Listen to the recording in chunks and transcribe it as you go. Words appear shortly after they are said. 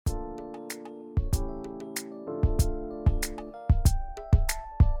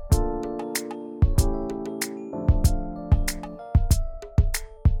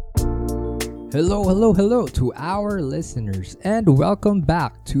Hello to our listeners, and welcome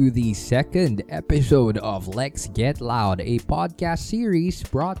back to the second episode of Lex Get Loud, a podcast series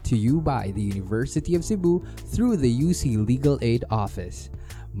brought to you by the University of Cebu through the UC Legal Aid Office.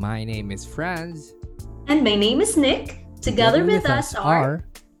 My name is Franz. And my name is Nick. Together with us are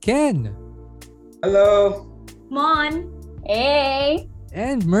Ken. Hello. Mon. Hey!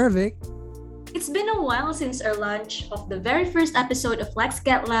 And Mervic. It's been a while since our launch of the very first episode of Lex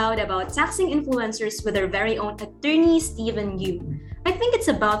Get Loud about taxing influencers with our very own attorney, Stephen Yu. I think it's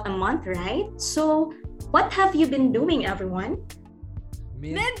about a month, right? So, what have you been doing, everyone?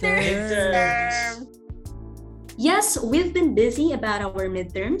 Midterms. Yes, we've been busy about our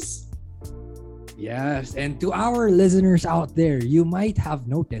midterms. Yes, and to our listeners out there, you might have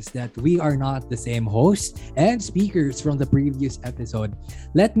noticed that we are not the same hosts and speakers from the previous episode.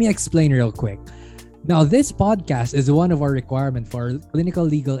 Let me explain real quick. Now, this podcast is one of our requirements for clinical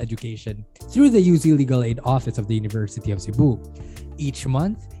legal education through the UC Legal Aid Office of the University of Cebu. Each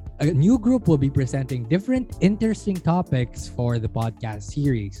month, a new group will be presenting different interesting topics for the podcast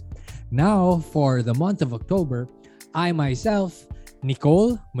series. Now, for the month of October, I myself,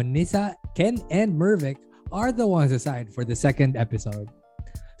 Nicole, Manisa, Ken, and Mervic are the ones assigned for the second episode.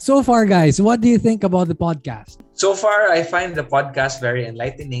 So far, guys, what do you think about the podcast? So far, I find the podcast very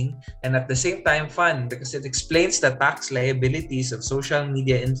enlightening and at the same time fun because it explains the tax liabilities of social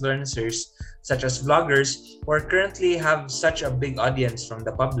media influencers such as vloggers who currently have such a big audience from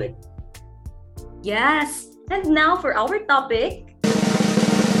the public. Yes, and now for our topic.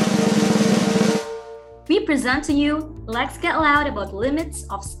 We present to you Lex Get Loud about limits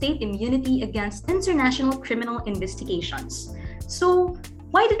of state immunity against international criminal investigations. So,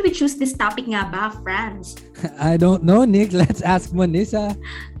 why did we choose this topic nga ba, Franz? I don't know, Nick. Let's ask Manisa.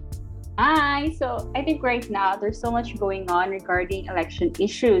 Hi! So, I think right now, there's so much going on regarding election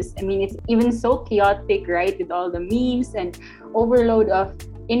issues. I mean, it's even so chaotic, right? With all the memes and overload of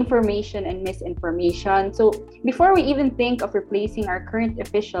information and misinformation. So before we even think of replacing our current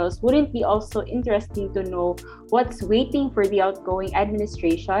officials, wouldn't it be also interesting to know what's waiting for the outgoing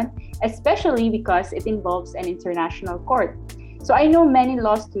administration, especially because it involves an international court? So I know many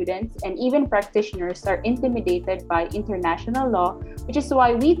law students and even practitioners are intimidated by international law, which is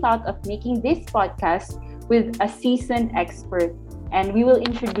why we thought of making this podcast with a seasoned expert, and we will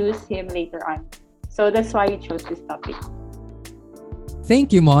introduce him later on. So that's why we chose this topic.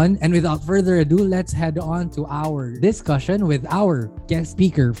 Thank you, Mon. And without further ado, let's head on to our discussion with our guest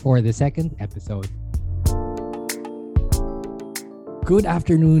speaker for the second episode. Good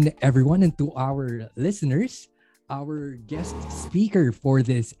afternoon, everyone, and to our listeners. Our guest speaker for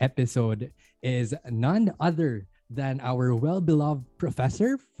this episode is none other than our well-beloved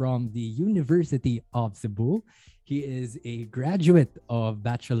professor from the University of Cebu. He is a graduate of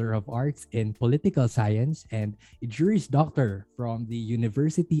Bachelor of Arts in Political Science and a Juris Doctor from the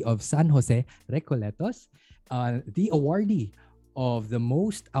University of San Jose, Recoletos, the awardee of the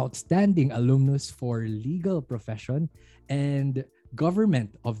Most Outstanding Alumnus for Legal Profession and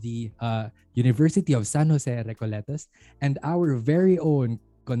Government of the University of San Jose, Recoletos, and our very own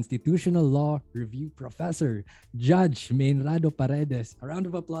Constitutional Law Review Professor, Judge Meinrado Paredes. A round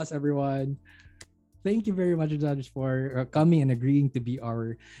of applause, everyone. Thank you very much, Judge, for coming and agreeing to be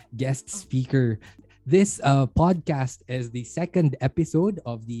our guest speaker. This podcast is the second episode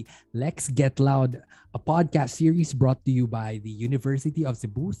of the Lex Get Loud, a podcast series brought to you by the University of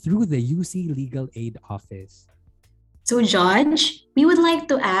Cebu through the UC Legal Aid Office. So, Judge, we would like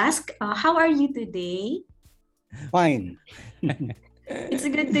to ask, how are you today? Fine. It's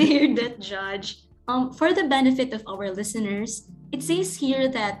good to hear that, Judge. For the benefit of our listeners, it says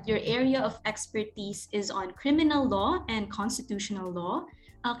here that your area of expertise is on criminal law and constitutional law.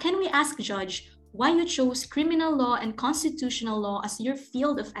 Can we ask, Judge, why you chose criminal law and constitutional law as your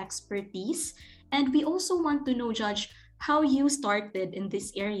field of expertise? And we also want to know, Judge, how you started in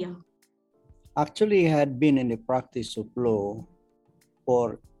this area. Actually, I had been in the practice of law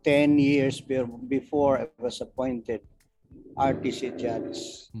for 10 years before I was appointed RTC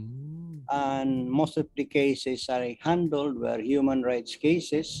judge. And most of the cases I handled were human rights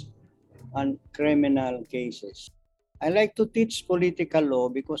cases and criminal cases. I like to teach political law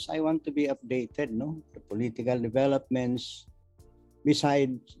because I want to be updated, the political developments.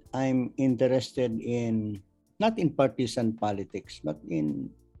 Besides, I'm interested in, not in partisan politics, but in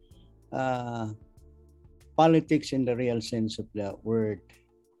politics in the real sense of the word,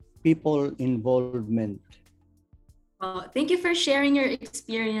 people involvement. Thank you for sharing your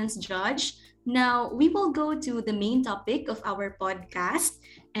experience, Judge. Now, we will go to the main topic of our podcast.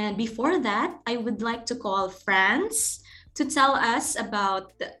 And before that, I would like to call Franz to tell us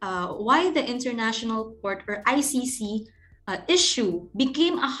about why the International Court or ICC issue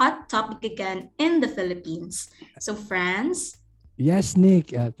became a hot topic again in the Philippines. So, Franz? Yes,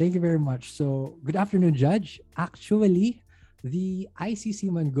 Nick. Thank you very much. So, good afternoon, Judge. Actually, the ICC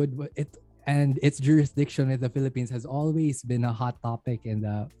and its jurisdiction in the Philippines has always been a hot topic in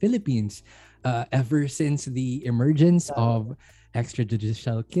the Philippines ever since the emergence of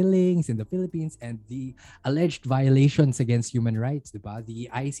extrajudicial killings in the Philippines and the alleged violations against human rights. Diba? The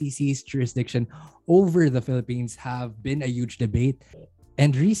ICC's jurisdiction over the Philippines have been a huge debate.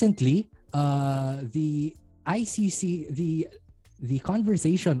 And recently, the ICC, the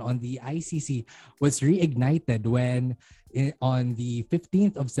conversation on the ICC was reignited when on the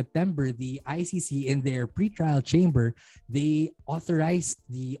 15th of September, the ICC in their pretrial chamber, they authorized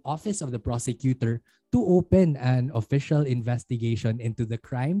the Office of the Prosecutor to open an official investigation into the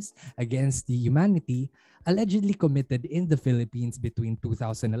crimes against the humanity allegedly committed in the Philippines between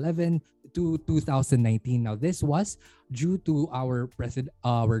 2011 to 2019. Now, this was due to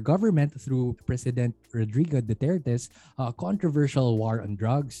our government through President Rodrigo Duterte's controversial war on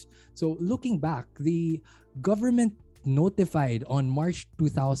drugs. So, looking back, the government notified on March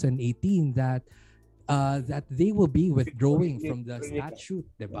 2018 that they will be withdrawing from the statute,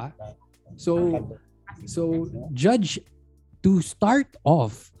 diba? So, Judge, to start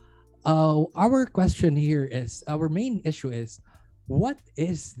off, our question here is, our main issue is, what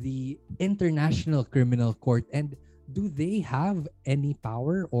is the International Criminal Court and do they have any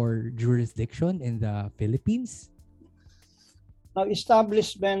power or jurisdiction in the Philippines? Now,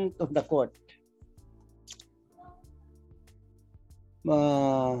 establishment of the court.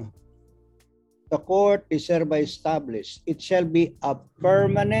 The court is hereby established. It shall be a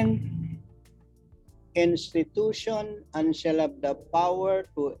permanent institution and shall have the power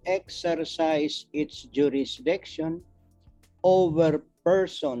to exercise its jurisdiction over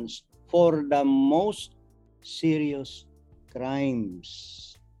persons for the most serious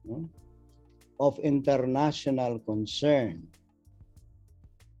crimes of international concern.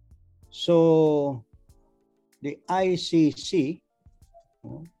 So, the ICC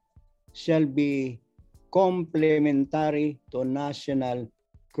shall be complementary to national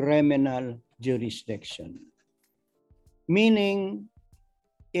criminal jurisdiction. Meaning,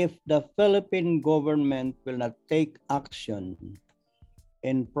 if the Philippine government will not take action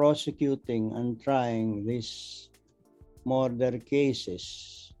in prosecuting and trying these murder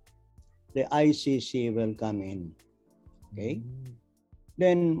cases, the ICC will come in. Okay?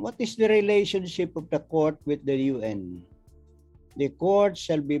 Then, what is the relationship of the court with the UN? The court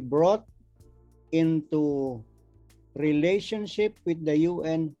shall be brought into relationship with the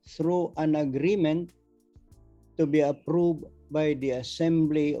UN through an agreement to be approved by the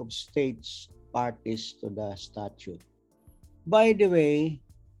Assembly of States parties to the statute. By the way,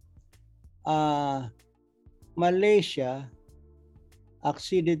 Malaysia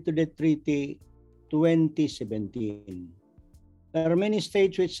acceded to the treaty 2017. There are many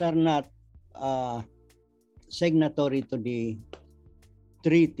states which are not signatory to the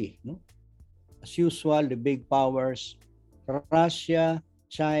treaty. As usual, the big powers, Russia,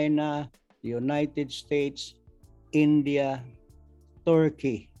 China, the United States, India,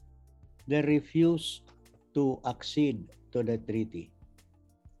 Turkey, they refuse to accede to the treaty.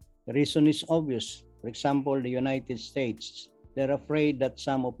 The reason is obvious. For example, the United States, they're afraid that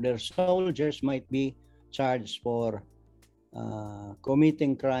some of their soldiers might be charged for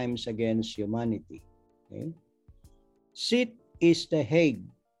committing crimes against humanity. Okay? Seat is The Hague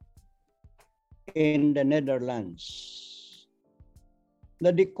in the Netherlands.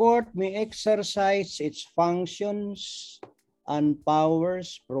 The court may exercise its functions and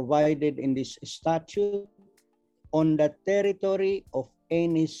powers provided in this statute on the territory of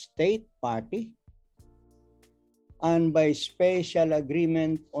any state party and by special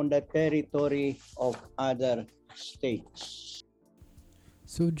agreement on the territory of other states.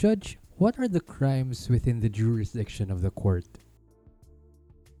 So, Judge, what are the crimes within the jurisdiction of the court?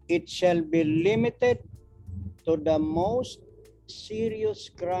 It shall be limited to the most serious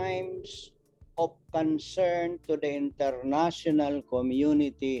crimes of concern to the international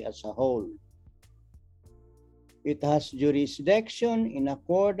community as a whole. It has jurisdiction in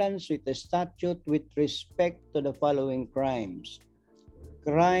accordance with the statute with respect to the following crimes.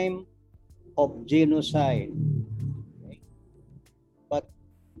 Crime of genocide. Okay. But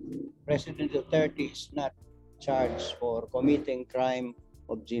President Duterte is not charged for committing crime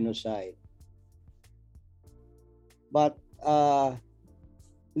of genocide. But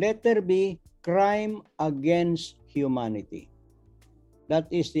letter B, crime against humanity. That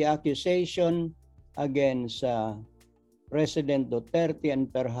is the accusation against President Duterte and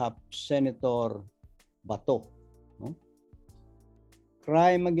perhaps Senator Bato. No?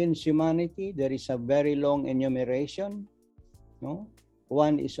 Crime against humanity, there is a very long enumeration. No?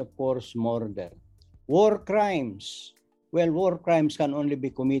 One is, of course, murder. War crimes. Well, war crimes can only be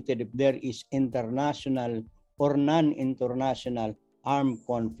committed if there is international or non-international armed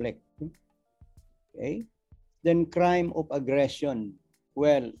conflict. Okay? Then crime of aggression.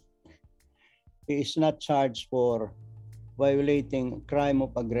 Well, he is not charged for violating crime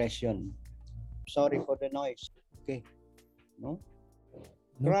of aggression. Sorry for the noise. Okay. No?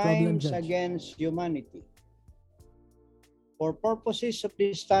 No problem, Crimes Judge. against humanity. For purposes of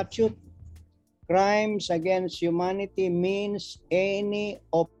this statute, crimes against humanity means any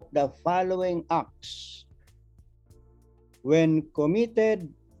of the following acts when committed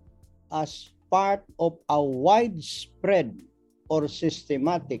as part of a widespread or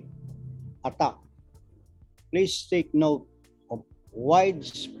systematic attack. Please take note of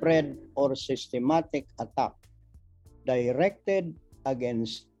widespread or systematic attack directed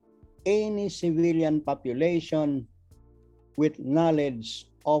against any civilian population with knowledge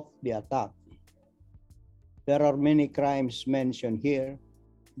of the attack. There are many crimes mentioned here,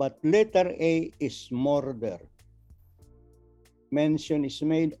 but letter A is murder. Mention is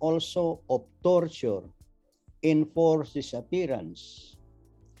made also of torture, enforced disappearance,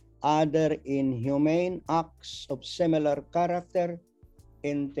 other inhumane acts of similar character,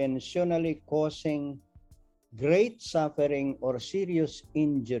 intentionally causing great suffering or serious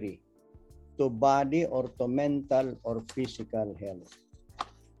injury to body or to mental or physical health.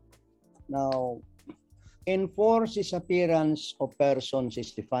 Now, enforced disappearance of persons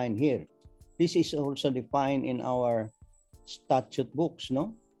is defined here. This is also defined in our statute books,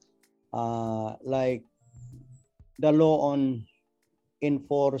 no? Like the law on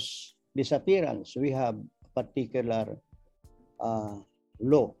enforced disappearance, we have a particular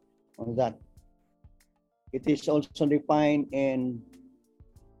law on that. It is also defined in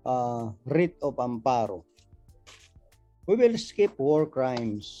writ of amparo. We will skip war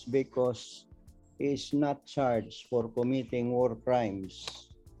crimes because he is not charged for committing war crimes.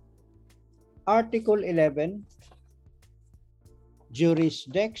 Article 11,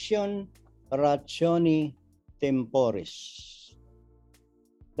 jurisdiction rationi temporis.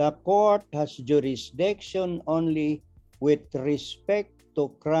 The court has jurisdiction only with respect to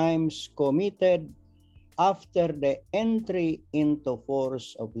crimes committed after the entry into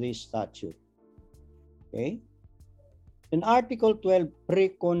force of this statute. Okay? In Article 12,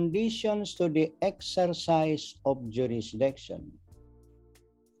 preconditions to the exercise of jurisdiction.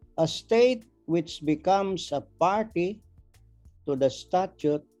 A state which becomes a party to the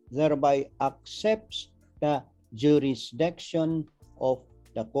statute thereby accepts the jurisdiction of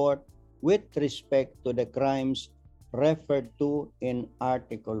the court with respect to the crimes referred to in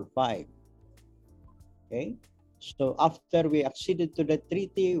Article 5. Okay? So after we acceded to the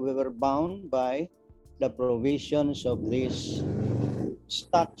treaty, we were bound by the provisions of this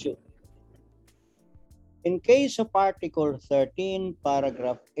statute. In case of Article 13,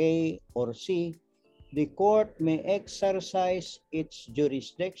 paragraph A or C, the court may exercise its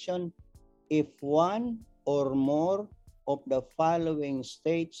jurisdiction if one or more of the following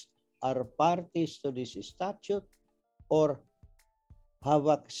states are parties to this statute or have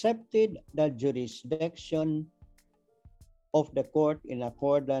accepted the jurisdiction of the court in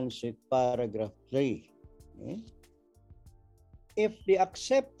accordance with paragraph 3. Okay? If the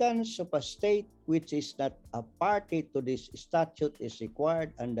acceptance of a state which is not a party to this statute is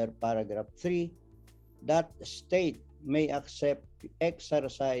required under paragraph 3, that state may accept the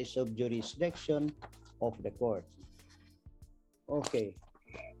exercise of jurisdiction of the court. Okay.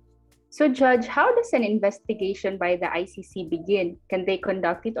 So, Judge, how does an investigation by the ICC begin? Can they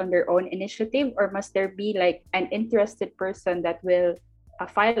conduct it on their own initiative, or must there be like an interested person that will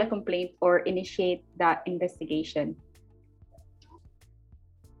file a complaint or initiate that investigation?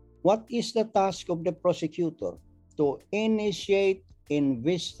 What is the task of the prosecutor? To initiate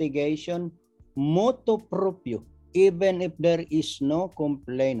investigation motu proprio, even if there is no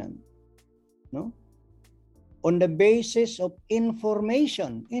complainant. No? On the basis of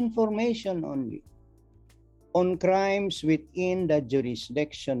information only, on crimes within the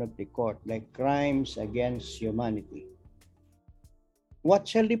jurisdiction of the court, like crimes against humanity. What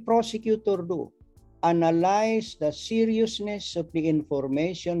shall the prosecutor do? Analyze the seriousness of the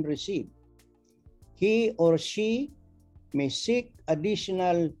information received. He or she may seek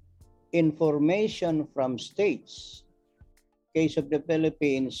additional information from states. Case of the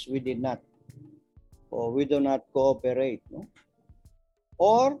Philippines, we did not. Or we do not cooperate. No?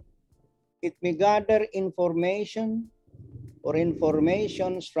 Or it may gather information or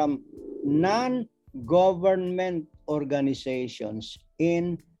informations from non-government organizations,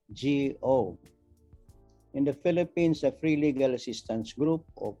 NGO. In the Philippines, the Free Legal Assistance Group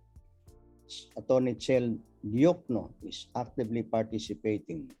of Attorney Chel Diokno is actively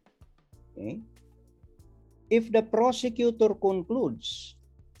participating. Okay? If the prosecutor concludes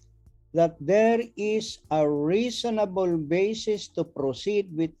that there is a reasonable basis to proceed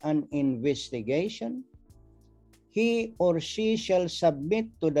with an investigation, he or she shall submit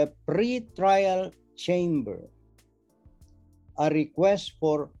to the pre-trial chamber a request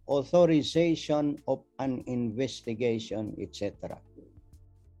for authorization of an investigation, etc.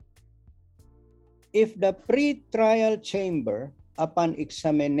 If the pre-trial chamber, upon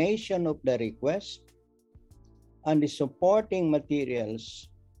examination of the request and the supporting materials,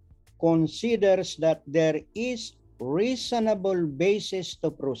 considers that there is reasonable basis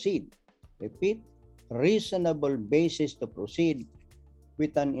to proceed, repeat, reasonable basis to proceed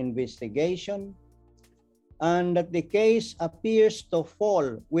with an investigation, and that the case appears to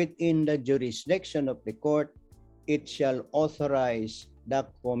fall within the jurisdiction of the court, it shall authorize the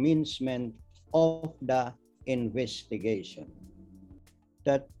commencement of the investigation.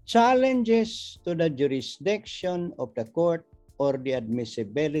 The challenges to the jurisdiction of the court or the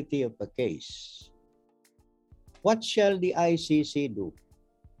admissibility of a case. What shall the ICC do?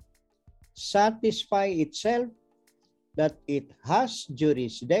 Satisfy itself that it has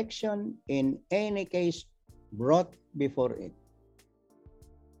jurisdiction in any case brought before it.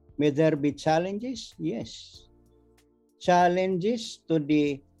 May there be challenges? Yes. Challenges to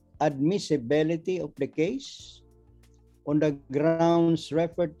the admissibility of the case on the grounds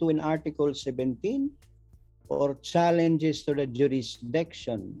referred to in Article 17, or challenges to the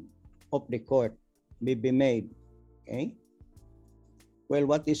jurisdiction of the court may be made. Okay? Well,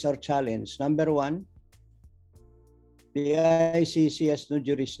 what is our challenge? Number one, the ICC has no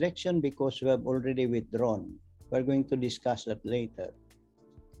jurisdiction because we have already withdrawn. We're going to discuss that later.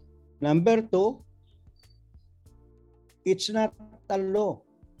 Number two, it's not a law,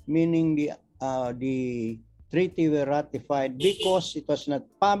 meaning the treaty were ratified because it was not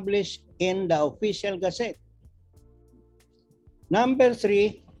published in the official gazette. Number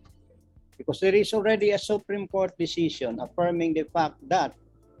three, because there is already a Supreme Court decision affirming the fact that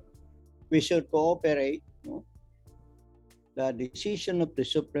we should cooperate. No? The decision of the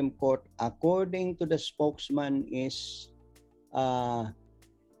Supreme Court, according to the spokesman, is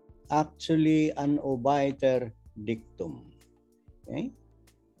actually an obiter dictum. Okay?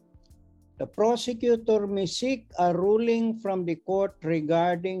 The prosecutor may seek a ruling from the court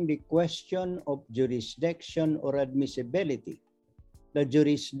regarding the question of jurisdiction or admissibility. The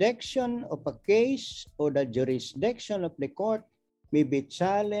jurisdiction of a case or the jurisdiction of the court may be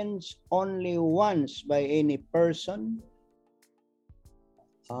challenged only once by any person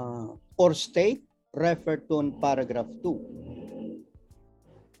or state referred to in paragraph 2.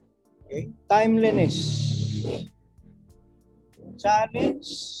 Okay. Timeliness. Challenge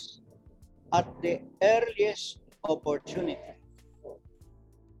at the earliest opportunity.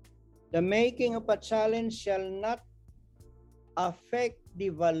 The making of a challenge shall not affect the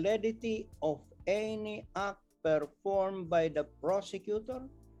validity of any act performed by the prosecutor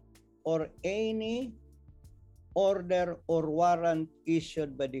or any order or warrant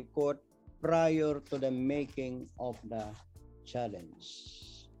issued by the court prior to the making of the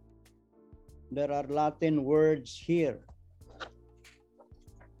challenge. There are Latin words here.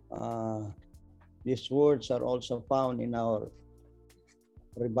 These words are also found in our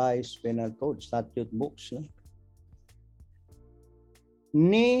revised penal code, statute books.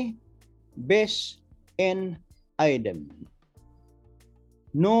 Ne bis in idem.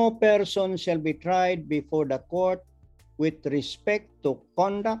 No person shall be tried before the court with respect to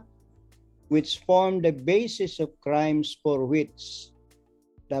conduct which form the basis of crimes for which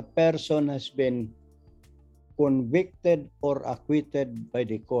the person has been convicted or acquitted by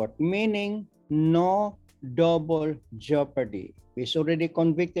the court, meaning no double jeopardy. He's already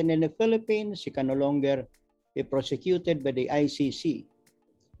convicted in the Philippines, he can no longer be prosecuted by the ICC.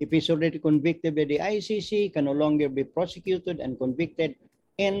 If he's already convicted by the ICC, he can no longer be prosecuted and convicted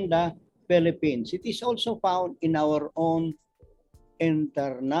in the Philippines. It is also found in our own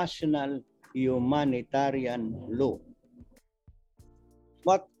international humanitarian law.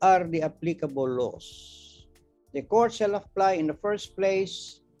 What are the applicable laws? The court shall apply in the first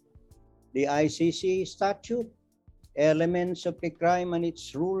place the ICC statute, elements of the crime and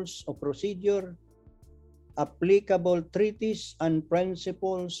its rules of procedure, applicable treaties and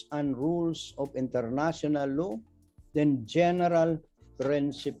principles and rules of international law, then general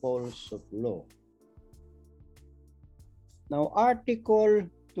principles of law. Now, Article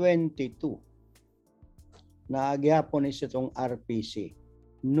 22, naagyapon is itong RPC.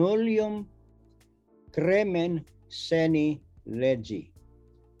 Nullium crimen sine lege.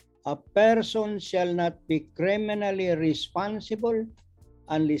 A person shall not be criminally responsible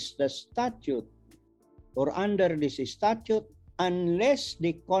unless the statute or under this statute, unless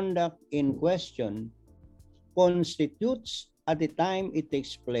the conduct in question constitutes at the time it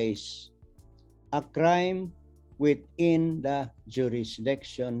takes place a crime within the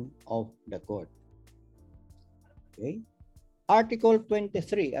jurisdiction of the court. Okay? Article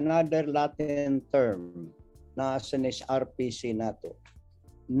 23, another Latin term na sinis RPC nato.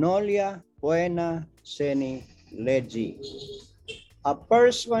 Nollia poena sine lege. A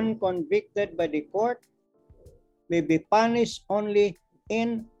person convicted by the court may be punished only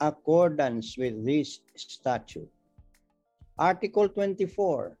in accordance with this statute. Article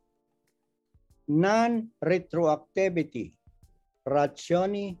 24, non-retroactivity,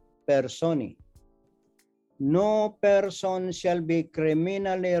 ratione personi. No person shall be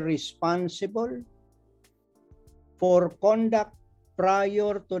criminally responsible for conduct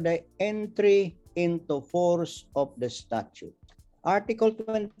prior to the entry into force of the statute. Article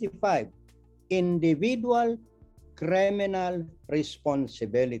 25, individual criminal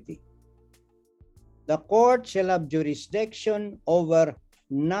responsibility. The court shall have jurisdiction over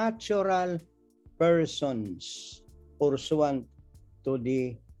natural persons pursuant to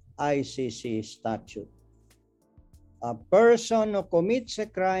the ICC statute. A person who commits a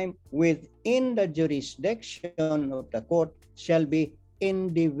crime within the jurisdiction of the court shall be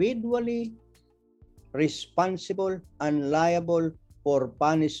individually responsible and liable for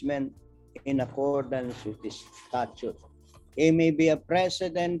punishment in accordance with this statute. He may be a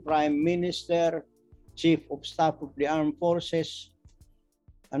president, prime minister, chief of staff of the armed forces,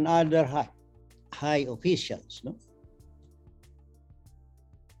 and other high officials. No?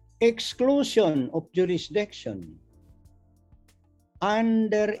 Exclusion of jurisdiction.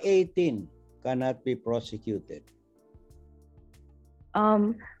 Under 18 cannot be prosecuted.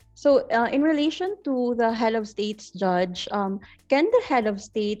 In relation to the head of state's judge, can the head of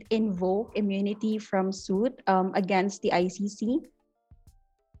state invoke immunity from suit against the ICC?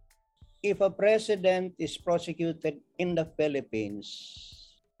 If a president is prosecuted in the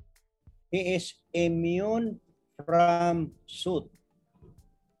Philippines, he is immune from suit,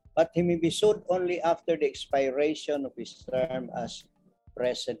 but he may be sued only after the expiration of his term as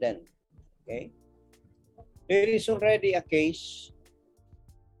president. Okay? There is already a case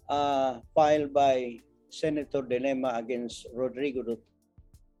filed by Senator De Lima against Rodrigo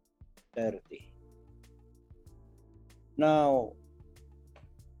Duterte. Now,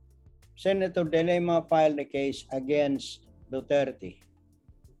 Senator De Lima filed a case against Duterte.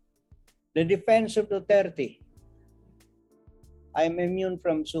 The defense of Duterte, I'm immune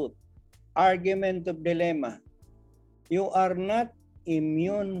from suit. Argument of De Lima, you are not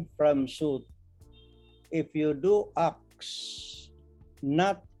immune from suit if you do acts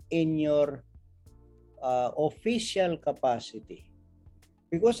not in your official capacity.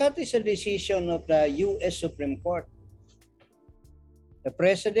 Because that is a decision of the U.S. Supreme Court. The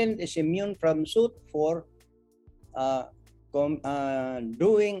president is immune from suit for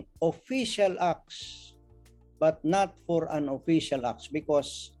doing official acts, but not for unofficial acts,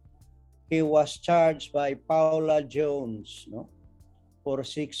 because he was charged by Paula Jones, no, for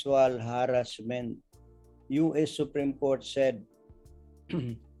sexual harassment. U.S. Supreme Court said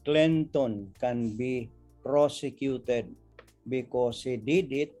Clinton can be prosecuted because he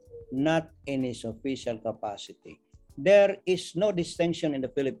did it not in his official capacity. There is no distinction in the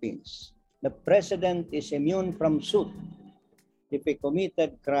Philippines. The president is immune from suit if he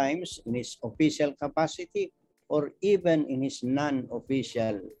committed crimes in his official capacity or even in his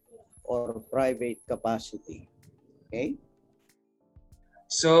non-official or private capacity. Okay?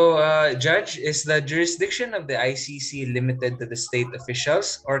 So, Judge, is the jurisdiction of the ICC limited to the state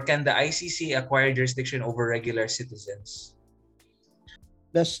officials, or can the ICC acquire jurisdiction over regular citizens?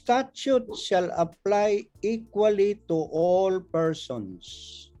 The statute shall apply equally to all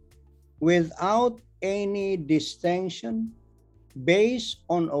persons without any distinction based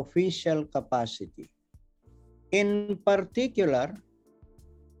on official capacity. In particular,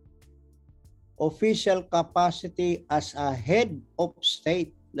 official capacity as a head of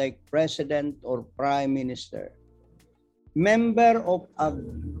state like president or prime minister, member of a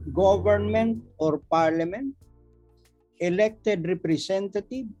government or parliament, elected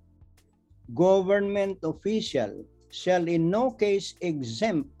representative, government official shall in no case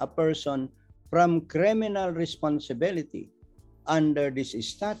exempt a person from criminal responsibility under this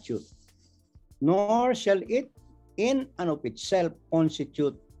statute, nor shall it in and of itself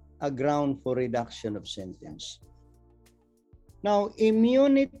constitute a ground for reduction of sentence. Now,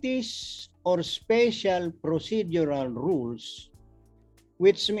 immunities or special procedural rules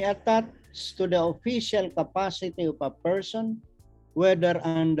which may attach to the official capacity of a person, whether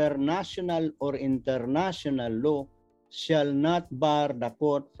under national or international law, shall not bar the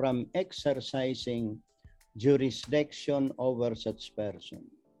court from exercising jurisdiction over such person.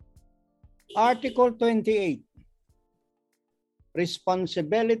 Article 28,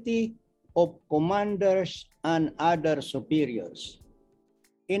 responsibility of commanders and other superiors.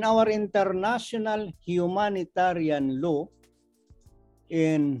 In our international humanitarian law,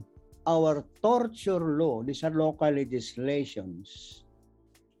 in our torture law, these are local legislations,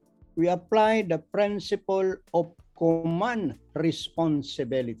 we apply the principle of command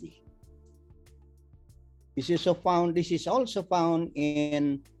responsibility. This is also found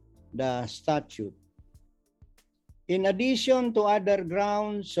in the statute. In addition to other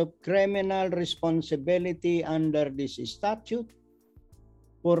grounds of criminal responsibility under this statute,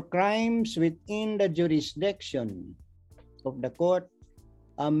 for crimes within the jurisdiction of the court,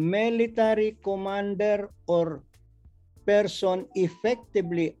 a military commander or person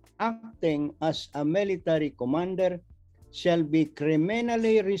effectively acting as a military commander shall be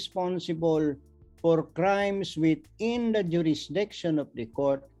criminally responsible for crimes within the jurisdiction of the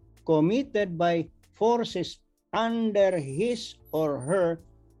court committed by forces under his or her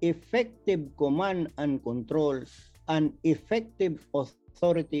effective command and control and effective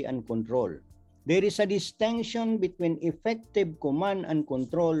authority and control. There is a distinction between effective command and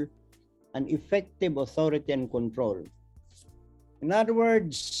control and effective authority and control. In other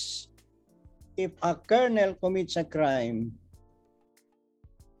words, if a colonel commits a crime,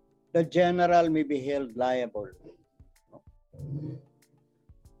 the general may be held liable.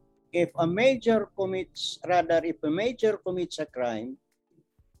 If a major commits a crime,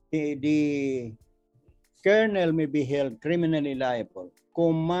 the colonel may be held criminally liable.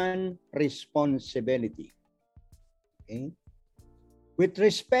 Command responsibility. Okay? With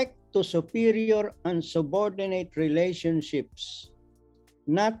respect to superior and subordinate relationships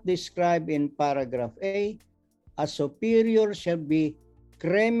not described in paragraph A, a superior shall be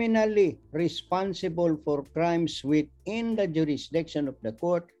criminally responsible for crimes within the jurisdiction of the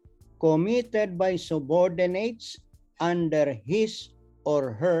court committed by subordinates under his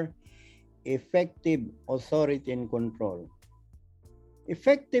or her effective authority and control.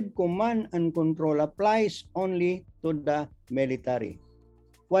 Effective command and control applies only to the military,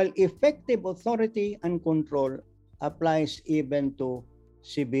 while effective authority and control applies even to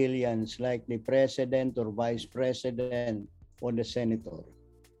civilians like the president or vice president or the senator.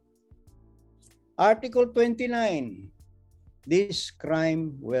 Article 29, this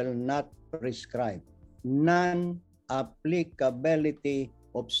crime will not prescribe. Non-applicability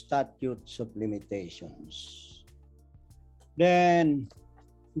of statutes of limitations. Then,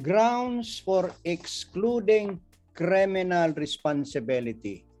 grounds for excluding criminal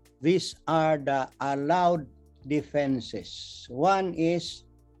responsibility. These are the allowed defenses. One is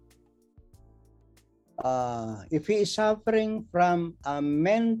if he is suffering from a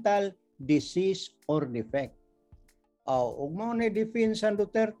mental disease or defect. Ug mao ni defense ang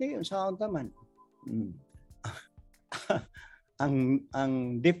Duterte sa taman.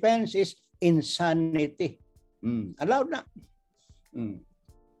 ang defense is insanity. Allowed na.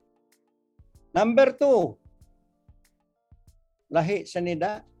 Number 2, lahi sa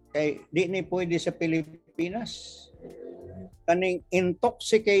nida kay di ni pwede sa Pilipinas. Kaning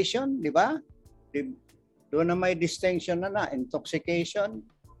intoxication, di ba? Doon na may distinction na intoxication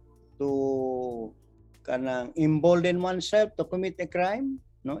to kanang embolden oneself to commit a crime,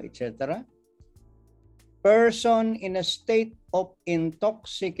 no, etc. Person in a state of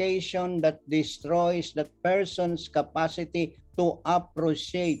intoxication that destroys that person's capacity to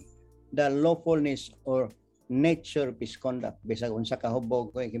appreciate the lawfulness or nature of his conduct. Bisag unsa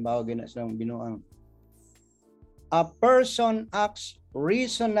kahubog ko himawag na sa binuang. A person acts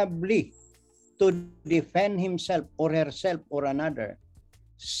reasonably to defend himself or herself or another.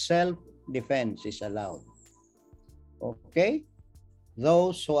 Self-defense is allowed. Okay?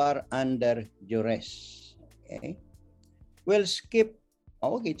 Those who are under duress. Okay? We'll skip.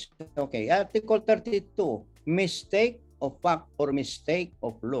 Okay, it's okay. Article 32. Mistake of fact or mistake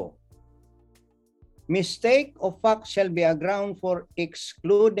of law. Mistake of fact shall be a ground for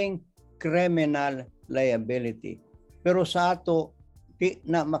excluding criminal liability. Pero sa ato, di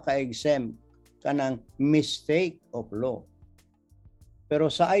na maka-exempt kanang mistake of law. Pero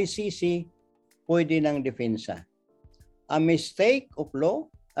sa ICC, pwede ng depensa. A mistake of law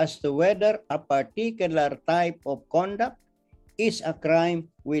as to whether a particular type of conduct is a crime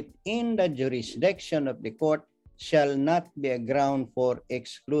within the jurisdiction of the court shall not be a ground for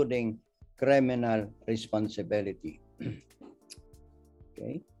excluding criminal responsibility.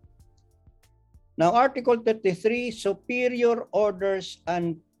 Okay. Now, Article 33, Superior Orders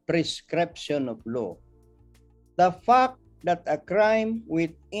and Prescription of Law. The fact that a crime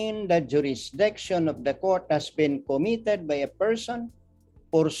within the jurisdiction of the court has been committed by a person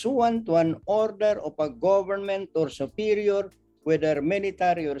pursuant to an order of a government or superior, whether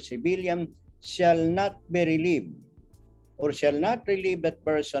military or civilian, shall not be relieved or shall not relieve that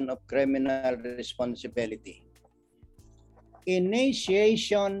person of criminal responsibility.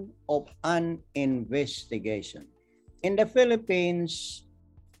 Initiation of an investigation. In the Philippines,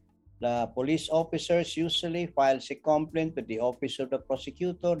 the police officers usually files a complaint with the office of the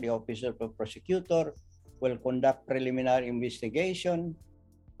prosecutor. The office of the prosecutor will conduct preliminary investigation,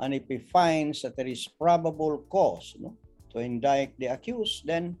 and if he finds that there is probable cause to indict the accused,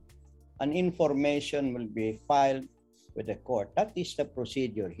 then an information will be filed with the court. That is the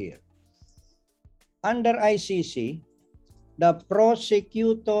procedure here. Under ICC, the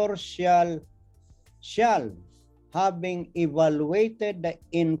prosecutor shall, having evaluated the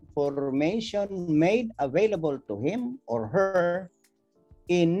information made available to him or her,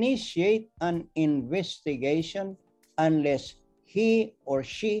 initiate an investigation unless he or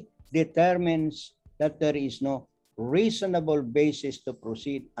she determines that there is no reasonable basis to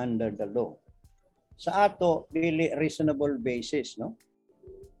proceed under the law. Sa ato, dili reasonable basis, no?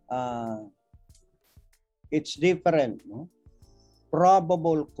 It's different, no?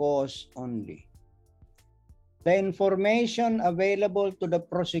 Probable cause only. The information available to the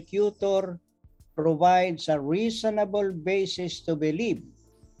prosecutor provides a reasonable basis to believe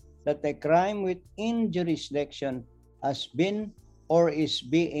that a crime within jurisdiction has been or is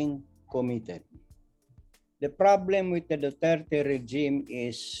being committed. The problem with the Duterte regime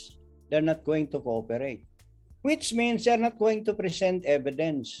is they're not going to cooperate, which means they're not going to present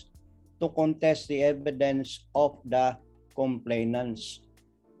evidence to contest the evidence of the complainants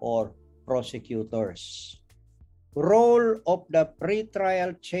or prosecutors. Role of the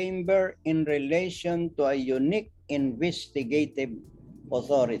pretrial chamber in relation to a unique investigative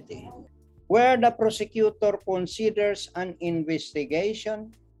authority. Where the prosecutor considers an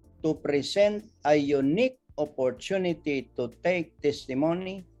investigation to present a unique opportunity to take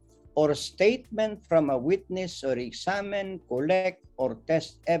testimony or statement from a witness or examine, collect, or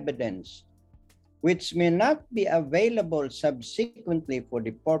test evidence, which may not be available subsequently for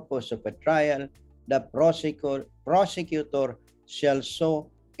the purpose of a trial, the prosecutor shall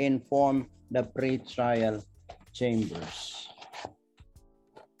so inform the pretrial chambers.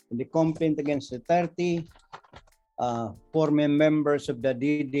 In the complaint against the 30 former members of the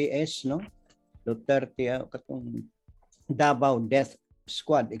DDS, no, Duterte, katong Davao Death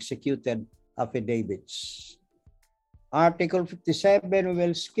Squad executed affidavits. Article 57, we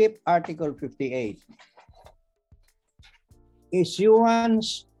will skip Article 58.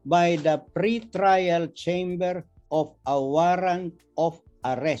 Issuance by the pretrial chamber of a warrant of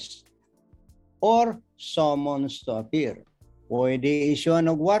arrest or summons to appear. Pwede issue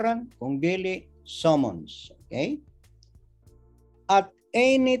ng warrant, kung dili, summons. Okay? At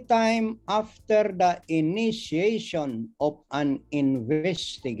any time after the initiation of an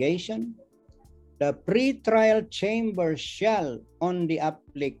investigation, the pretrial chamber shall, on the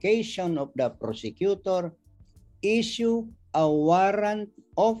application of the prosecutor, issue a warrant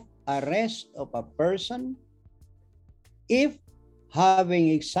of arrest of a person if, having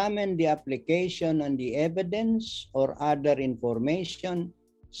examined the application and the evidence or other information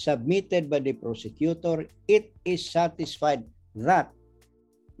submitted by the prosecutor, it is satisfied that,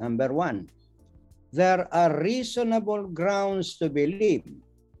 number one, there are reasonable grounds to believe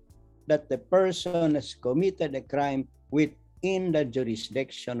that the person has committed a crime within the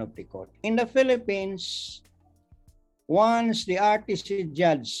jurisdiction of the court. In the Philippines, once the RTC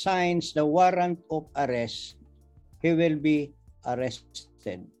judge signs the warrant of arrest, he will be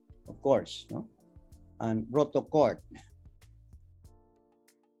arrested, of course, no? And brought to court.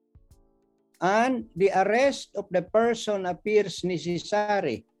 And the arrest of the person appears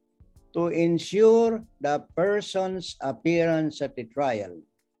necessary to ensure the person's appearance at the trial,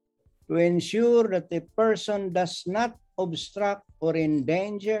 to ensure that the person does not obstruct or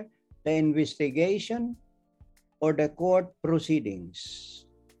endanger the investigation or the court proceedings,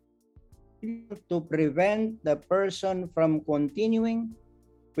 to prevent the person from continuing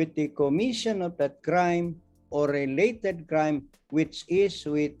with the commission of that crime or related crime which is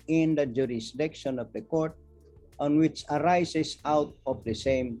within the jurisdiction of the court on which arises out of the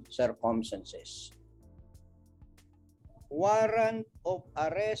same circumstances. Warrant of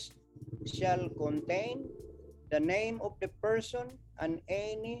arrest shall contain the name of the person and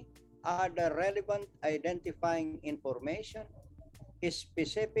any other relevant identifying information,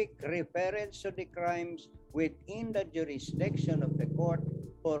 specific reference to the crimes within the jurisdiction of the court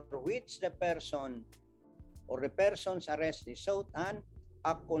for which the person or the person's arrest is sought, and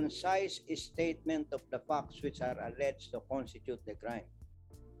a concise statement of the facts which are alleged to constitute the crime.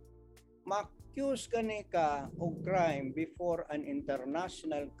 Ma-accuse ka o crime before an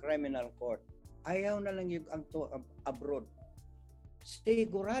international criminal court, ayaw na lang yung ang to abroad.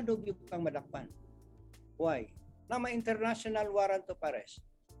 Sigurado yung kang madakpan. Why? Na ma-international warrant of arrest.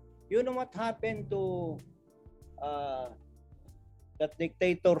 You know what happened to that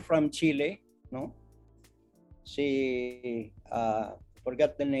dictator from Chile, no? Si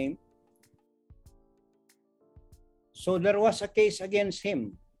forgot the name. So there was a case against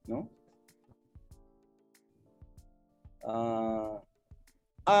him, no?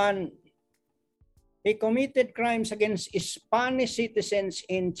 And he committed crimes against Spanish citizens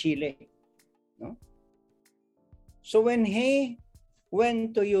in Chile, no? So when he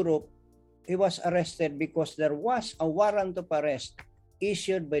went to Europe, he was arrested because there was a warrant of arrest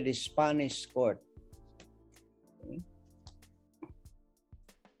issued by the Spanish court. Okay.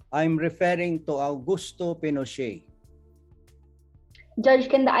 I'm referring to Augusto Pinochet. Judge,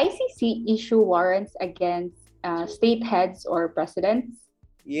 can the ICC issue warrants against state heads or presidents?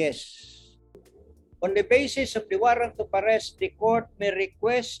 Yes. On the basis of the warrant of arrest, the court may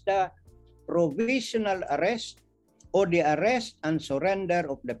request the provisional arrest or the arrest and surrender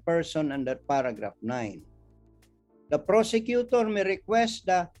of the person under paragraph 9. The prosecutor may request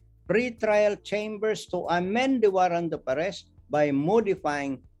the pre-trial chambers to amend the warrant of arrest by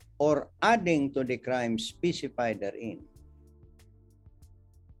modifying or adding to the crime specified therein.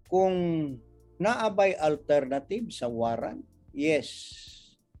 Kung naabay alternative sa warrant,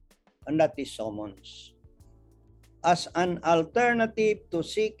 yes, and that is summons. As an alternative to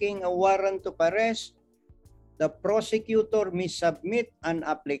seeking a warrant of arrest, the prosecutor may submit an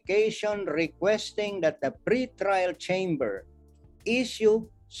application requesting that the pre-trial chamber issue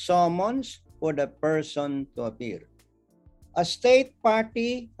summons for the person to appear. A state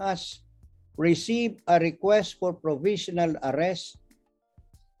party has received a request for provisional arrest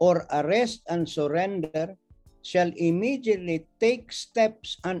or arrest and surrender shall immediately take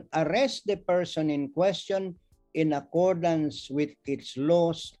steps and arrest the person in question in accordance with its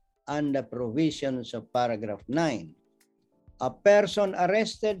laws and the provisions of paragraph 9. A person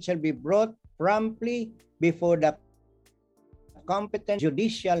arrested shall be brought promptly before the competent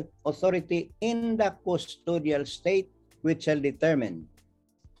judicial authority in the custodial state which shall determine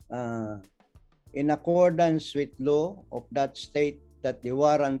in accordance with law of that state that the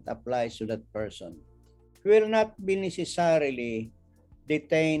warrant applies to that person. He will not be necessarily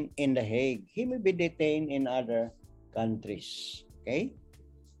detained in The Hague. He may be detained in other countries. Okay?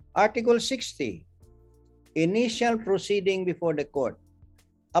 Article 60. Initial proceeding before the court.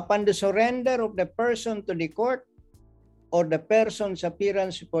 Upon the surrender of the person to the court or the person's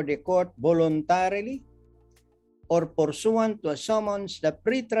appearance before the court voluntarily or pursuant to a summons, the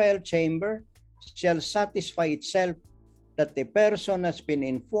pretrial chamber shall satisfy itself that the person has been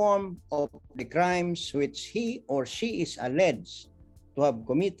informed of the crimes which he or she is alleged to have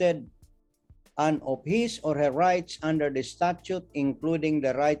committed and of his or her rights under the statute, including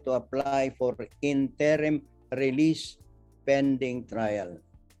the right to apply for interim release pending trial.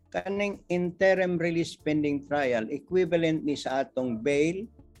 Kaning interim release pending trial, equivalent ni sa atong bail,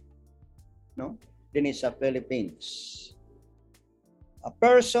 no? Din sa Philippines. A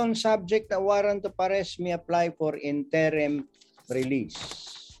person subject to warrant of arrest may apply for interim release.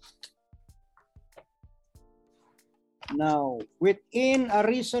 Now, within a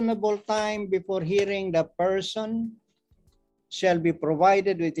reasonable time before hearing, the person shall be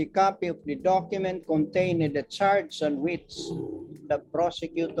provided with a copy of the document containing the charge on which the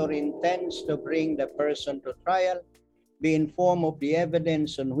prosecutor intends to bring the person to trial, be informed of the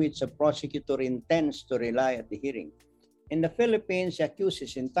evidence on which the prosecutor intends to rely at the hearing. In the Philippines, the accused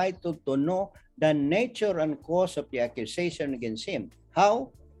is entitled to know the nature and cause of the accusation against him.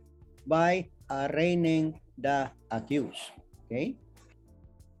 How? By arraigning the accused. Okay?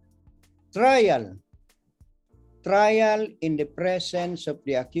 Trial. Trial in the presence of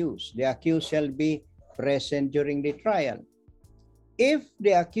the accused. The accused shall be present during the trial. If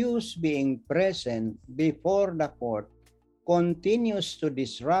the accused being present before the court continues to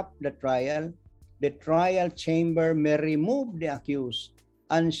disrupt the trial chamber may remove the accused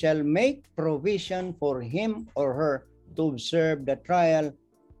and shall make provision for him or her to observe the trial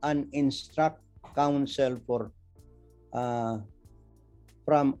and instruct counsel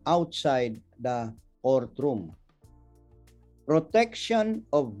from outside the courtroom. Protection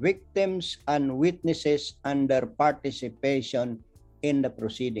of victims and witnesses under participation in the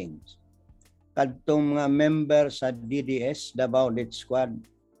proceedings. Kadtong mga members sa DDS, Davao Death Squad,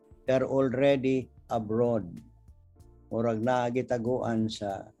 they're already abroad. Murag naagitaguan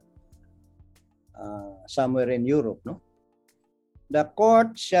sa somewhere in Europe, no? The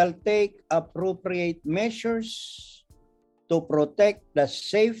court shall take appropriate measures to protect the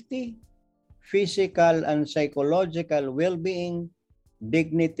safety, physical and psychological well-being,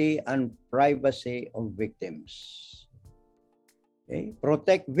 dignity and privacy of victims. Okay?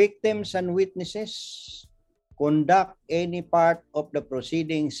 Protect victims and witnesses. Conduct any part of the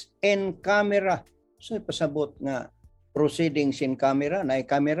proceedings in camera. So ipasabot nga proceedings in camera, na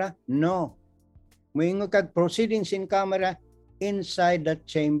camera? No. Moingon kag proceedings in camera inside the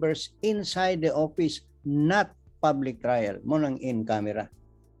chambers, inside the office, not public trial. Mo nang in camera.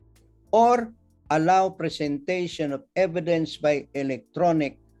 Or allow presentation of evidence by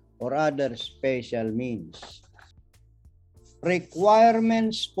electronic or other special means.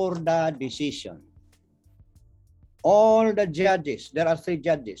 Requirements for the decision. All the judges, there are 3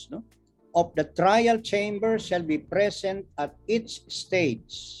 judges, no, of the trial chamber shall be present at each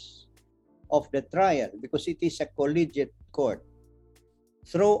stage of the trial because it is a collegiate court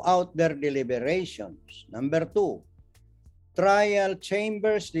throughout their deliberations. Number 2, trial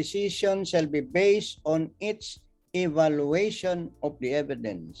chamber's decision shall be based on its evaluation of the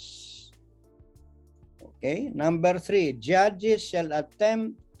evidence. Okay. Number 3, judges shall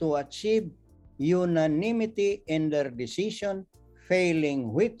attempt to achieve unanimity in their decision,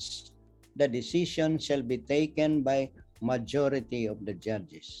 failing which the decision shall be taken by majority of the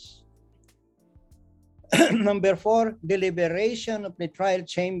judges. Number 4, deliberation of the trial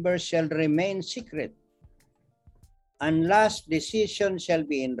chamber shall remain secret. And last decision shall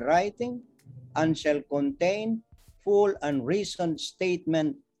be in writing and shall contain full and reasoned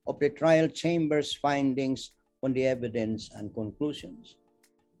statement of the trial chamber's findings on the evidence and conclusions.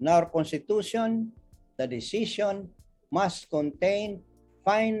 In our Constitution, the decision must contain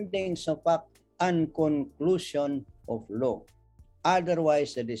findings of fact and conclusion of law.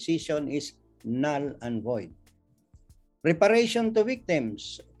 Otherwise, the decision is null and void. Reparation to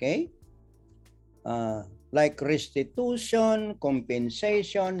victims, okay? Like restitution,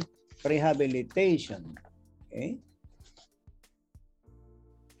 compensation, rehabilitation, okay?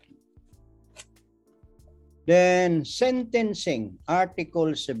 Then sentencing,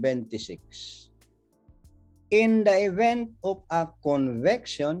 Article 76. In the event of a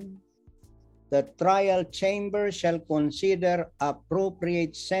conviction, the trial chamber shall consider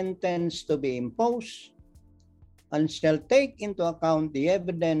appropriate sentence to be imposed and shall take into account the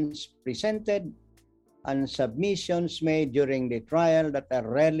evidence presented and submissions made during the trial that are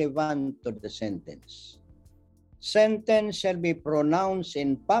relevant to the sentence. Sentence shall be pronounced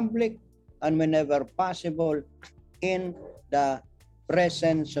in public and whenever possible in the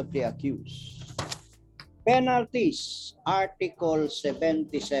presence of the accused. Penalties, Article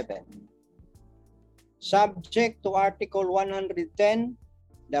 77. Subject to Article 110,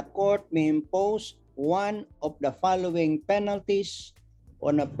 the court may impose one of the following penalties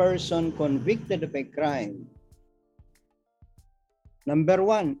on a person convicted of a crime. Number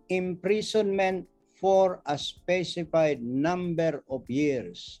 1, imprisonment for a specified number of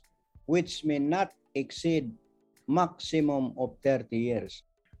years, which may not exceed maximum of 30 years.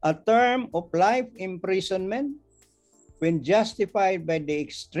 A term of life imprisonment when justified by the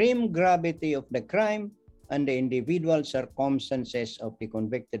extreme gravity of the crime and the individual circumstances of the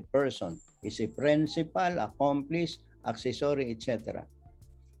convicted person. Is a principal, accomplice, accessory, etc.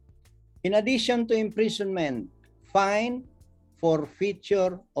 In addition to imprisonment, fine,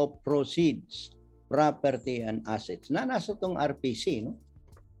 forfeiture of proceeds, property, and assets. Nasa itong RPC, no?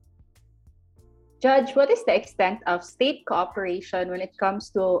 Judge, what is the extent of state cooperation when it comes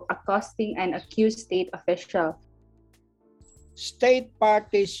to accosting an accused state official? State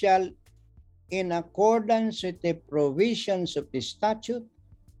parties shall, in accordance with the provisions of the statute,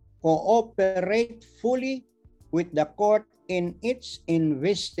 cooperate fully with the court in its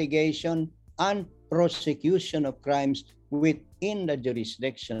investigation and prosecution of crimes within the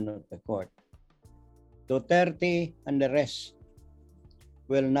jurisdiction of the court. Duterte and the rest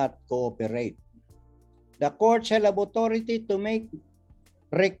will not cooperate. The court shall have authority to make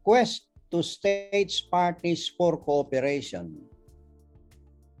requests to states parties for cooperation.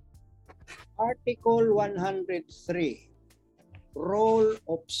 Article 103. role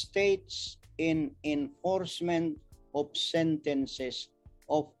of states in enforcement of sentences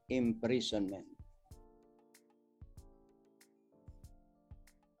of imprisonment.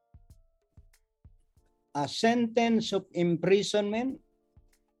 A sentence of imprisonment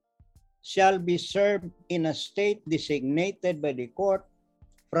shall be served in a state designated by the court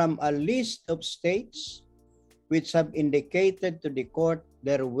from a list of states which have indicated to the court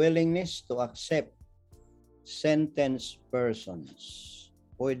their willingness to accept sentenced persons.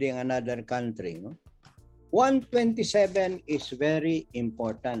 Pwedeng another country. No? 127 is very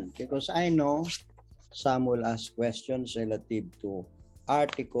important because I know some will ask questions relative to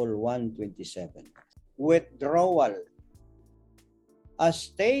Article 127. Withdrawal. A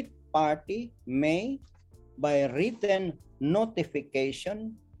state party may, by written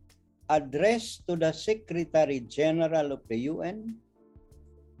notification, addressed to the Secretary General of the UN,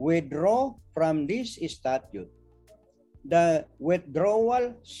 withdraw from this statute. The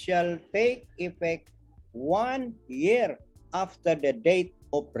withdrawal shall take effect 1 year after the date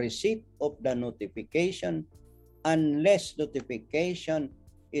of receipt of the notification unless notification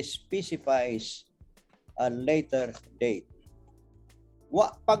specifies a later date.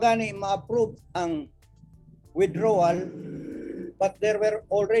 Pagani ma-approve ang withdrawal, but there were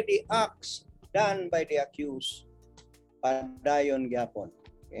already acts done by the accused, padayon gyapon.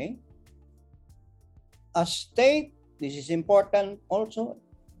 Okay? A state, this is important also,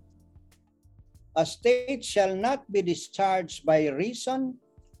 a state shall not be discharged by reason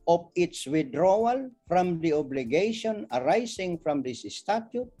of its withdrawal from the obligation arising from this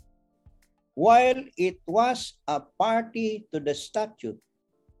statute while it was a party to the statute,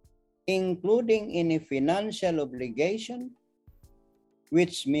 including any financial obligation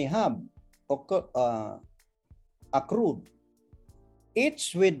which may have accrued.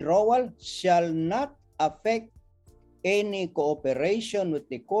 Its withdrawal shall not affect any cooperation with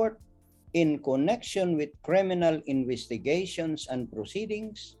the court in connection with criminal investigations and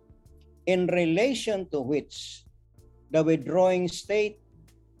proceedings in relation to which the withdrawing state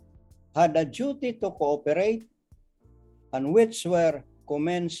had a duty to cooperate and which were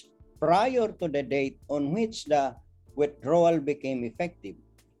commenced prior to the date on which the withdrawal became effective,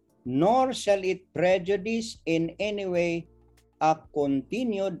 nor shall it prejudice in any way a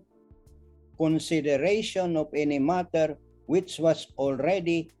continued consideration of any matter which was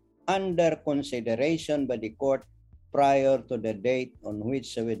already under consideration by the court prior to the date on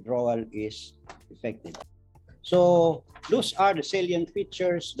which the withdrawal is effective. So those are the salient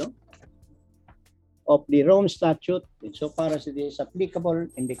features, no, of the Rome Statute insofar as it is applicable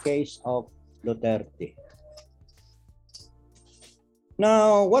in the case of Duterte.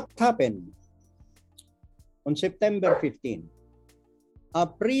 Now, what happened? On September 15, a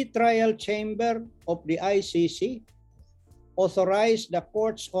pre-trial chamber of the ICC authorized the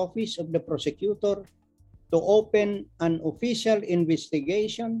court's office of the prosecutor to open an official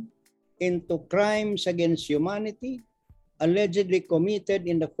investigation into crimes against humanity allegedly committed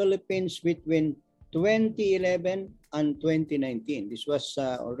in the Philippines between 2011 and 2019. This was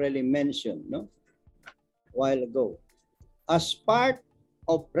already mentioned, no, a while ago. As part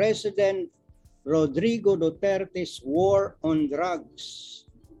of President Rodrigo Duterte's war on drugs,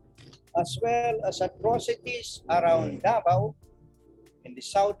 as well as atrocities around Davao in the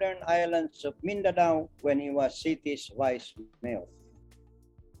southern islands of Mindanao when he was city's vice mayor.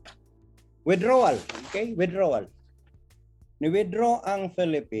 Withdrawal, okay? Withdrawal. Ni-withdraw ang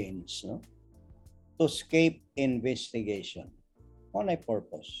Philippines, no, to escape investigation on a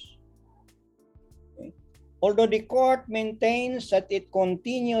purpose. Okay. Although the court maintains that it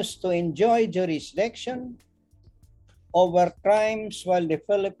continues to enjoy jurisdiction over crimes while the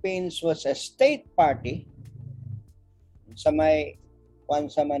Philippines was a state party sa may Juan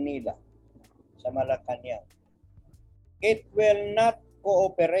sa Manila, sa Malacanang, it will not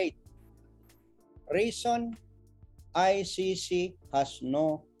cooperate. Reason, ICC has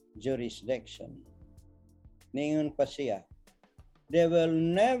no jurisdiction. Ningon pa siya, they will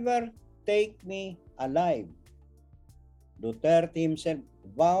never take me alive. Duterte himself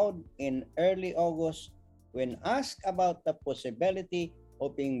vowed in early August when asked about the possibility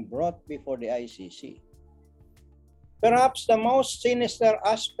of being brought before the ICC. Perhaps the most sinister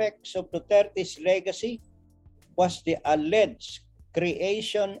aspects of Duterte's legacy was the alleged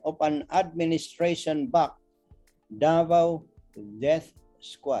creation of an administration-backed Davao Death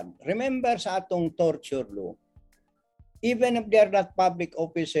Squad. Remember sa atong torture law, even if they are not public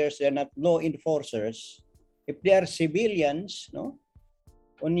officers, they are not law enforcers, if they are civilians, no,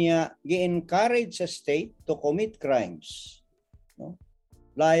 unya gi-encourage sa state to commit crimes, no,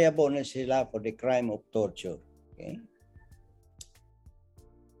 liable na sila for the crime of torture. Okay?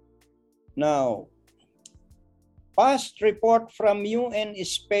 Now, past report from UN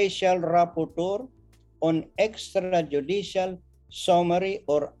Special Rapporteur on extrajudicial, summary,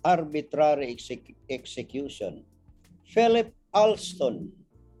 or arbitrary execution, Philip Alston,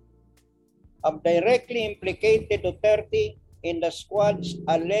 have directly implicated Duterte in the squad's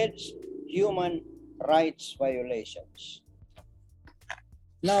alleged human rights violations.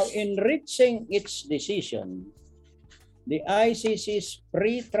 Now, in reaching its decision, the ICC's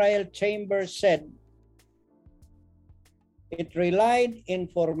pre-trial chamber said it relied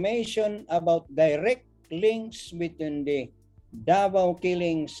information about direct links between the Davao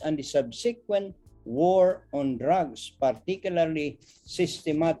killings and the subsequent war on drugs, particularly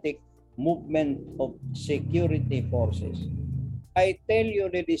systematic movement of security forces. I tell you,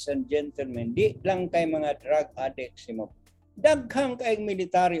 ladies and gentlemen, di lang kay mga drug addicts mo. Daghang kay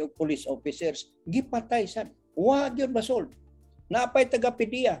military o police officers, gipatay sad. Wag yun basol. Napay taga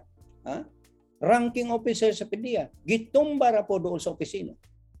PDEA. Ranking officer sa PDEA. Gitumba ra po doon sa opisina.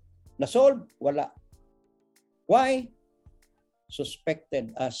 Nasolve? Wala. Why?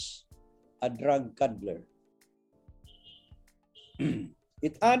 Suspected as a drug peddler.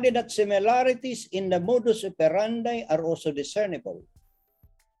 It added that similarities in the modus operandi are also discernible.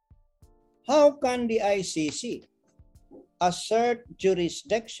 How can the ICC assert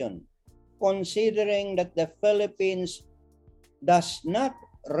jurisdiction considering that the Philippines does not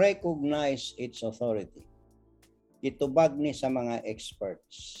recognize its authority? Itubag ni sa mga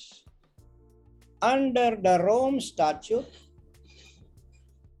experts. Under the Rome Statute,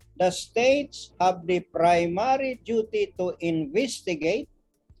 the states have the primary duty to investigate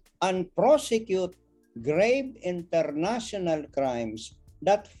and prosecute grave international crimes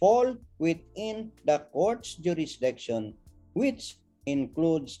that fall within the court's jurisdiction, which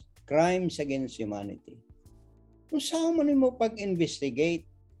includes crimes against humanity. Kung saan mo nimo pag-investigate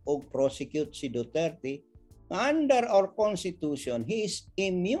o prosecute si Duterte, under our Constitution, he is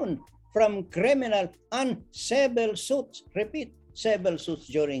immune from criminal and civil suits. Repeat, civil suits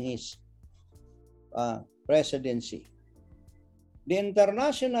during his presidency. The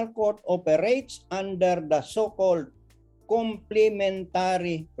International Court operates under the so-called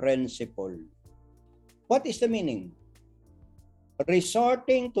complementary principle. What is the meaning?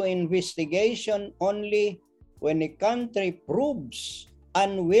 Resorting to investigation only when a country proves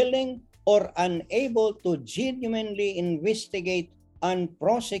unwilling or unable to genuinely investigate and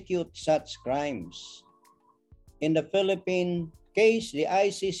prosecute such crimes. In the Philippine case, the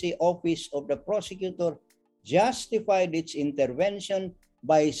ICC Office of the Prosecutor justified its intervention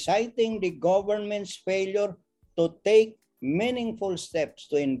by citing the government's failure to take meaningful steps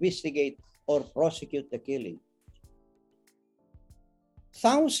to investigate or prosecute the killing.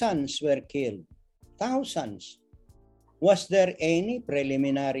 Thousands were killed. Thousands. Was there any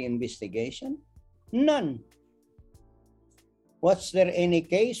preliminary investigation? None. Was there any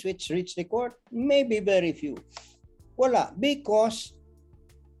case which reached the court? Maybe very few. Wala. Because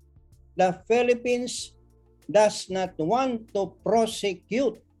the Philippines does not want to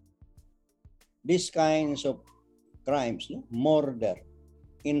prosecute these kinds of crimes, no? Murder,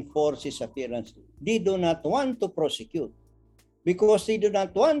 enforced disappearance. They do not want to prosecute. Because they do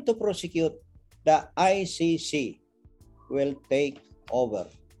not want to prosecute, the ICC will take over.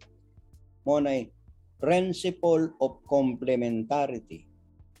 Monay, principle of complementarity.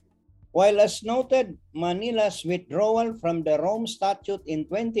 While as noted, Manila's withdrawal from the Rome Statute in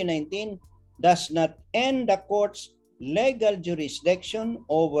 2019 does not end the court's legal jurisdiction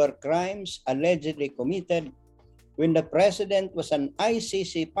over crimes allegedly committed when the president was an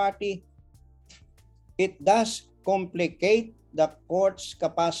ICC party, it does complicate the court's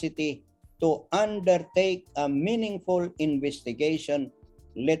capacity to undertake a meaningful investigation,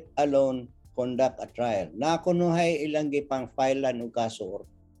 let alone conduct a trial. Nakunuhay ilang gipang filean o kaso or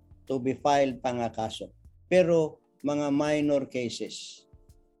to be filed pa nga kaso. Pero mga minor cases.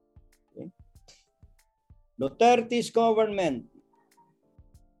 Okay? Duterte's government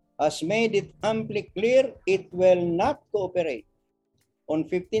has made it amply clear it will not cooperate. On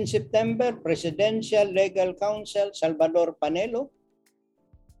 15 September, Presidential Legal Counsel Salvador Panelo,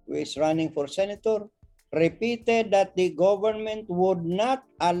 who is running for senator, repeated that the government would not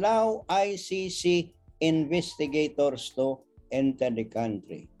allow ICC investigators to enter the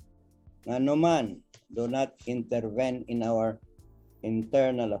country. Ano man, do not intervene in our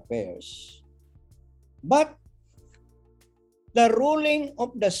internal affairs. But the ruling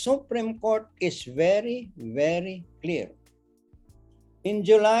of the Supreme Court is very, very clear. In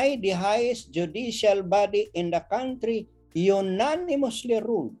July, the highest judicial body in the country unanimously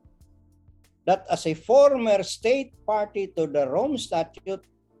ruled that as a former state party to the Rome Statute,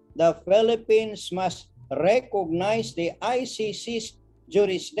 the Philippines must recognize the ICC's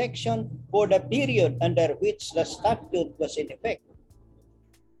jurisdiction for the period under which the statute was in effect,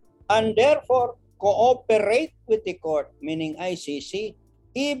 and therefore cooperate with the court, meaning ICC,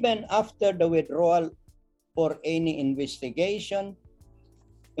 even after the withdrawal for any investigation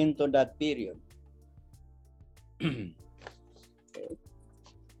into that period.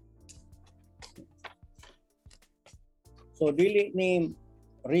 So, dili ni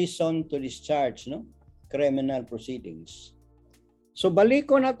reason to discharge, no? Criminal proceedings. So, balik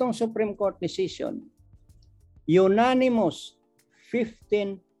ko na tong Supreme Court decision. Unanimous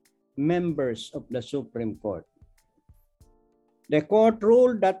 15 members of the Supreme Court. The court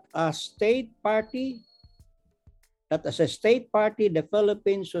ruled that as a state party, the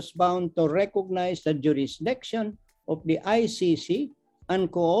Philippines was bound to recognize the jurisdiction of the ICC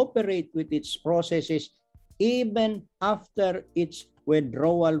and cooperate with its processes even after its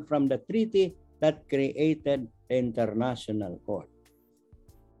withdrawal from the treaty that created the International Court.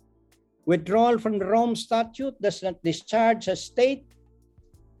 Withdrawal from the Rome Statute does not discharge a state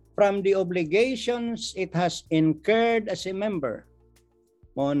from the obligations it has incurred as a member.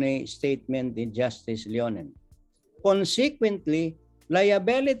 Money statement ni Justice Leonen. Consequently,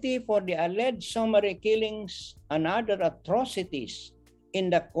 liability for the alleged summary killings and other atrocities in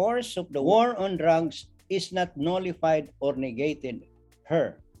the course of the war on drugs is not nullified or negated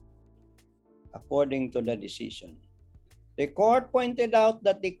her, according to the decision. The court pointed out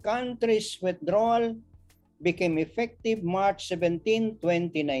that the country's withdrawal became effective March 17,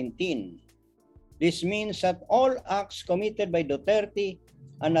 2019. This means that all acts committed by Duterte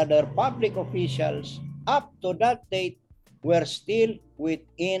and other public officials up to that date were still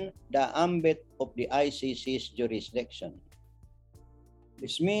within the ambit of the ICC's jurisdiction.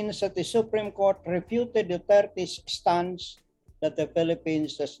 This means that the Supreme Court refuted Duterte's stance that the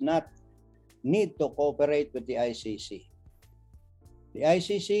Philippines does not need to cooperate with the ICC. The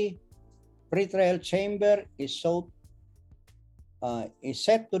ICC pretrial chamber is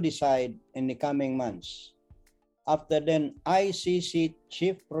set to decide in the coming months. After then, ICC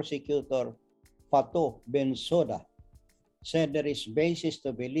Chief Prosecutor Fatou Bensouda said there is basis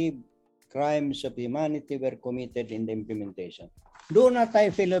to believe crimes of humanity were committed in the implementation. Doon na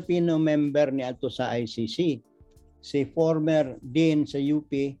tayo Filipino member ni ato sa ICC, si former Dean sa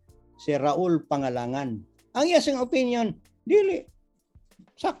UP, si Raul Pangalangan. Ang iyang opinion, dili,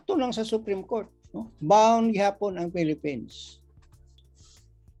 sakto lang sa Supreme Court. No? Bound gihapon ang Philippines.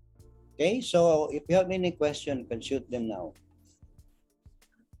 Okay, so if you have any question, you can shoot them now.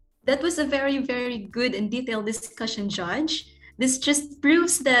 That was a very, very good and detailed discussion, Judge. This just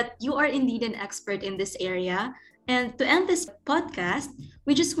proves that you are indeed an expert in this area. And to end this podcast,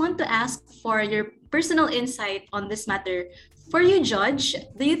 we just want to ask for your personal insight on this matter. For you, Judge,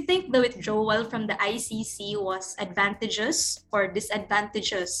 do you think the withdrawal from the ICC was advantageous or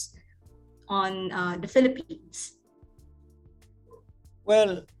disadvantageous on the Philippines?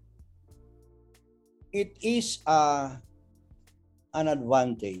 Well, it is an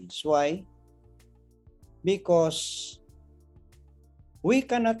advantage. Why? Because we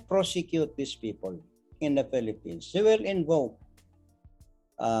cannot prosecute these people in the Philippines. They will invoke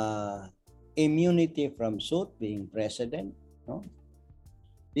immunity from suit, being president. No?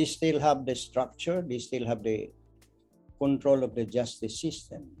 They still have the structure. They still have the control of the justice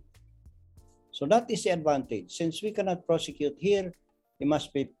system. So that is the advantage. Since we cannot prosecute here, they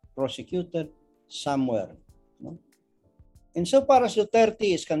must be prosecuted somewhere. No? And so far as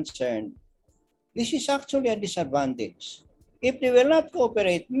Duterte is concerned, this is actually a disadvantage. If they will not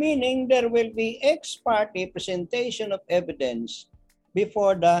cooperate, meaning there will be ex parte presentation of evidence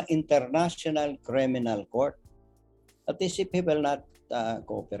before the International Criminal Court. That is if he will not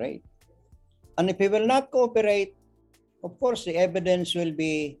cooperate. And if he will not cooperate, of course, the evidence will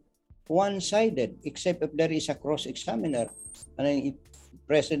be one-sided, except if there is a cross-examiner. And then if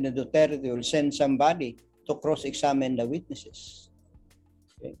President Duterte will send somebody to cross-examine the witnesses.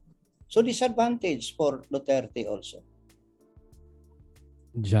 Okay. So disadvantage for Duterte also.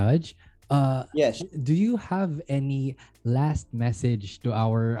 Judge, yes. Do you have any last message to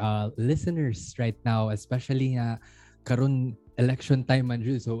our listeners right now, especially karon election time man,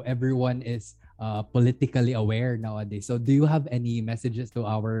 so everyone is politically aware nowadays. So do you have any messages to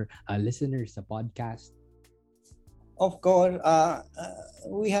our listeners sa podcast? Of course,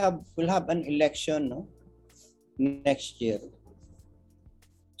 we'll have an election, no? Next year.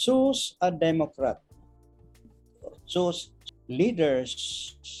 Choose a Democrat. Choose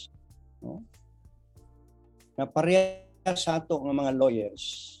leaders, no? Na pareha sa ato ng mga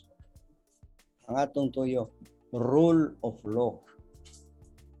lawyers. Ang atong tuyo, rule of law.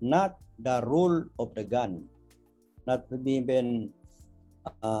 not the rule of the gun, not even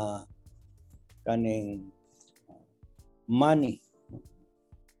kaning money.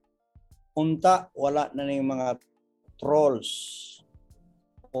 Unta, wala na yung mga trolls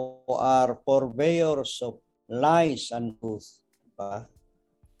who are purveyors of lies and truth. Diba?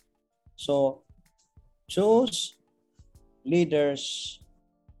 So, choose leaders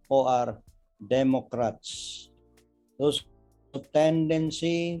who are Democrats. Those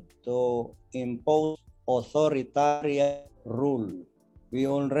tendency to impose authoritarian rule. We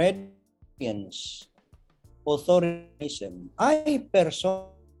already experience authoritarianism. I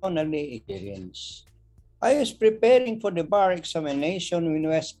personally experienced. I was preparing for the bar examination when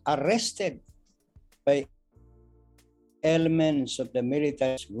I was arrested by elements of the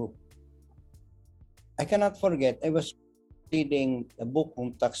military group. I cannot forget, I was reading a book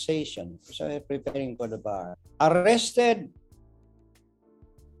on taxation, so I was preparing for the bar. Arrested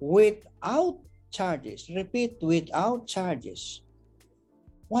without charges. Repeat, without charges.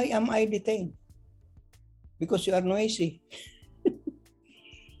 Why am I detained? Because you are noisy.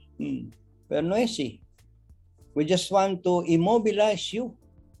 We are noisy. We just want to immobilize you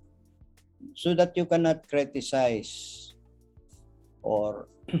so that you cannot criticize or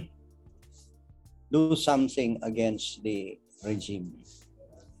do something against the regime.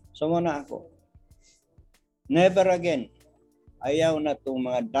 So muna ako, never again, ayaw na itong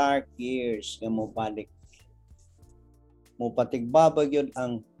mga dark years na mubalik. Mupatigbabag yun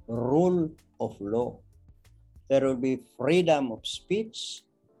ang rule of law. There will be freedom of speech,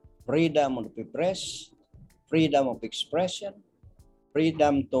 freedom of the press, freedom of expression,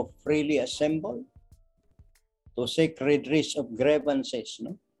 freedom to freely assemble, to seek redress of grievances.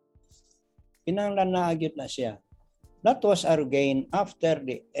 No? Kinanglan na agyot na siya. That was our gain after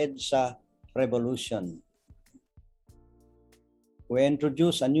the EDSA revolution. We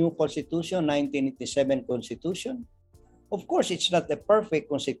introduced a new constitution, 1987 constitution. Of course, it's not a perfect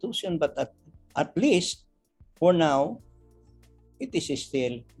constitution, but at least for now, it is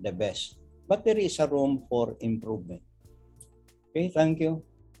still the best. But there is a room for improvement. Okay, thank you.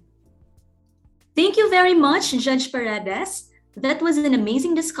 Thank you very much, Judge Paredes. That was an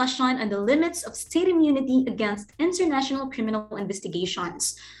amazing discussion on the limits of state immunity against international criminal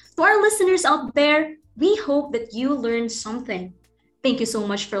investigations. To our listeners out there, we hope that you learned something. Thank you so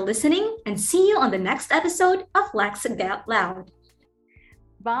much for listening, and see you on the next episode of Lex Get Loud.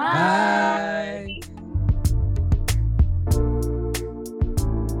 Bye. Bye.